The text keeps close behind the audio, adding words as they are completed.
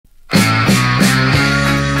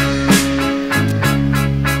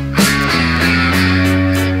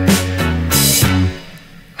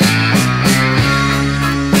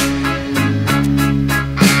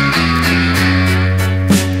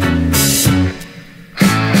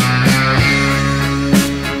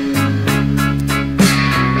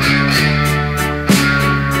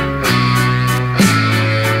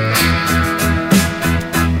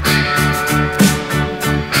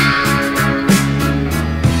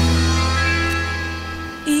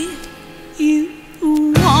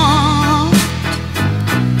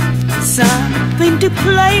to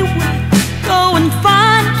play with, go and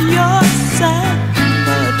find yourself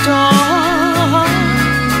a toy.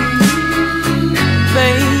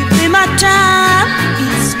 Baby, my time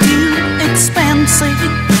is too expensive,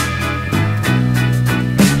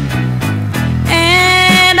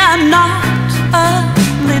 and I'm not a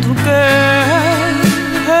little girl.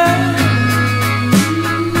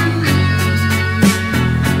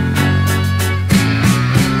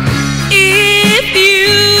 If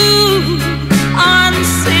you aren't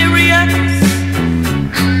serious,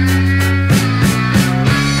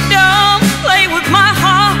 don't play with my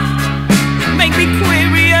heart, make me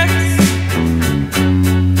curious.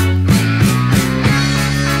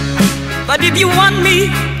 But if you want me,